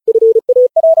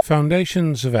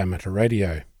Foundations of Amateur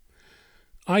Radio.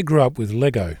 I grew up with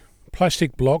Lego,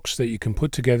 plastic blocks that you can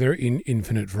put together in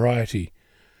infinite variety.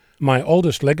 My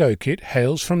oldest Lego kit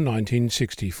hails from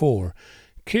 1964,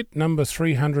 kit number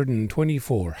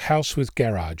 324, House with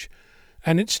Garage,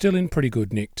 and it's still in pretty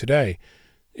good nick today.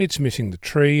 It's missing the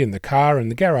tree and the car,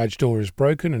 and the garage door is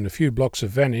broken and a few blocks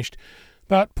have vanished,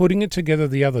 but putting it together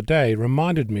the other day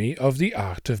reminded me of the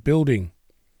art of building.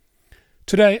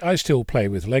 Today I still play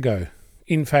with Lego.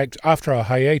 In fact, after a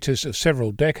hiatus of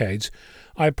several decades,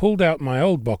 I pulled out my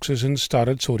old boxes and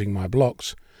started sorting my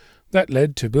blocks. That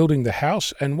led to building the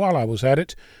house, and while I was at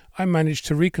it, I managed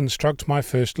to reconstruct my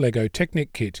first Lego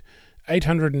Technic kit,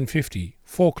 850,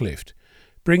 forklift,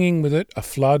 bringing with it a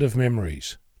flood of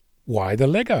memories. Why the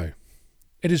Lego?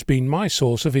 It has been my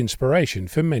source of inspiration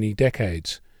for many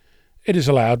decades. It has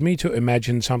allowed me to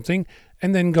imagine something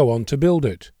and then go on to build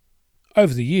it.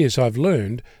 Over the years I've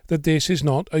learned that this is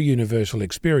not a universal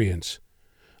experience.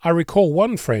 I recall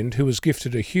one friend who was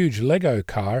gifted a huge Lego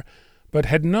car but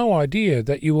had no idea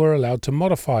that you were allowed to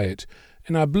modify it,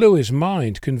 and I blew his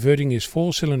mind converting his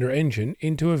four-cylinder engine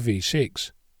into a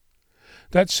V6.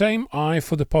 That same eye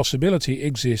for the possibility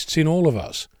exists in all of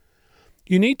us.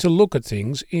 You need to look at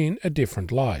things in a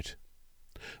different light.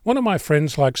 One of my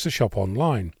friends likes to shop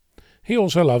online. He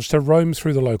also loves to roam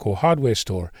through the local hardware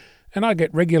store, and I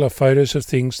get regular photos of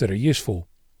things that are useful.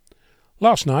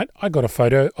 Last night I got a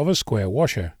photo of a square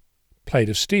washer, plate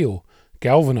of steel,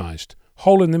 galvanized,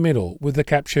 hole in the middle with the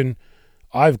caption,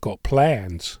 "I've got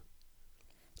plans."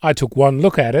 I took one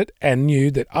look at it and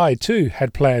knew that I too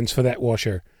had plans for that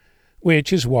washer,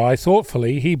 which is why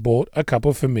thoughtfully he bought a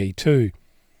couple for me too.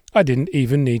 I didn't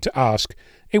even need to ask,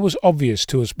 it was obvious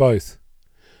to us both.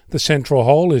 The central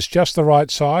hole is just the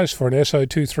right size for an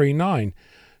SO239,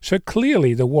 so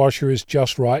clearly the washer is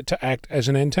just right to act as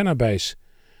an antenna base.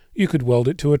 You could weld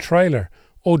it to a trailer,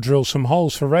 or drill some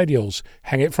holes for radials,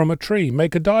 hang it from a tree,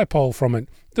 make a dipole from it.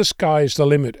 The sky is the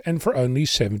limit, and for only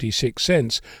 76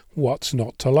 cents, what's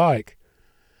not to like?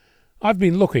 I've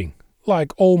been looking,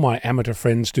 like all my amateur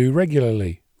friends do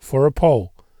regularly, for a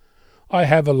pole. I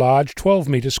have a large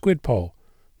 12-meter squid pole.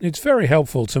 It's very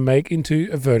helpful to make into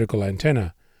a vertical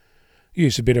antenna.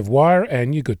 Use a bit of wire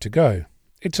and you're good to go.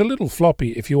 It's a little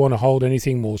floppy if you want to hold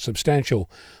anything more substantial,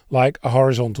 like a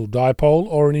horizontal dipole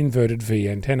or an inverted V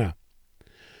antenna.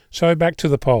 So back to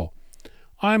the pole.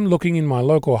 I'm looking in my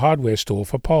local hardware store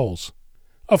for poles.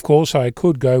 Of course, I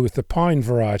could go with the pine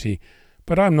variety,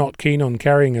 but I'm not keen on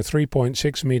carrying a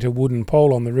 3.6-meter wooden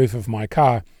pole on the roof of my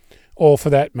car, or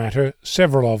for that matter,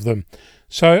 several of them,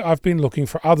 so I've been looking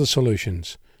for other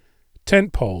solutions.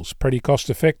 Tent poles, pretty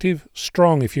cost-effective,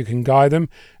 strong if you can guy them,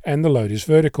 and the load is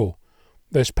vertical.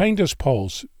 There's painter's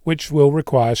poles, which will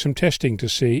require some testing to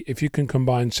see if you can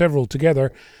combine several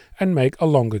together and make a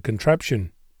longer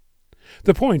contraption.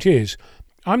 The point is,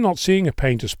 I'm not seeing a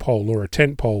painter's pole or a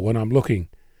tent pole when I'm looking.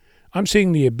 I'm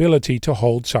seeing the ability to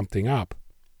hold something up.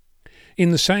 In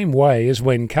the same way as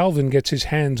when Calvin gets his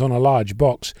hands on a large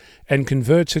box and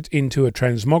converts it into a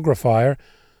transmogrifier,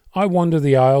 I wander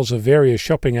the aisles of various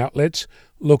shopping outlets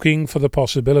looking for the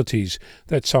possibilities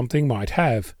that something might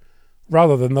have,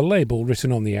 rather than the label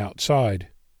written on the outside.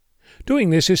 Doing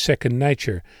this is second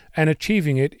nature, and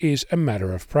achieving it is a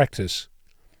matter of practice.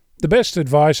 The best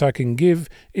advice I can give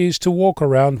is to walk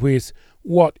around with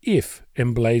 "what if"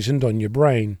 emblazoned on your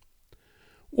brain.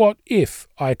 What if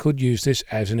I could use this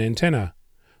as an antenna?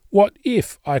 What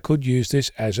if I could use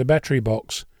this as a battery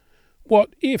box? What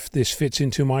if this fits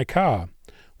into my car?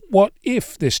 What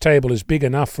if this table is big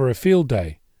enough for a field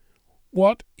day?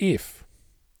 What if?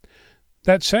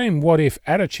 That same what-if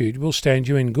attitude will stand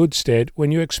you in good stead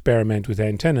when you experiment with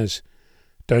antennas.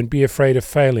 Don't be afraid of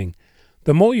failing.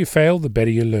 The more you fail, the better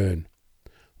you learn.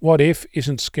 What if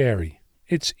isn't scary.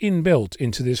 It's inbuilt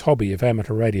into this hobby of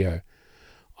amateur radio.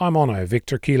 I'm Onno,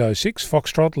 Victor Kilo 6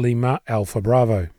 Foxtrot Lima Alpha Bravo.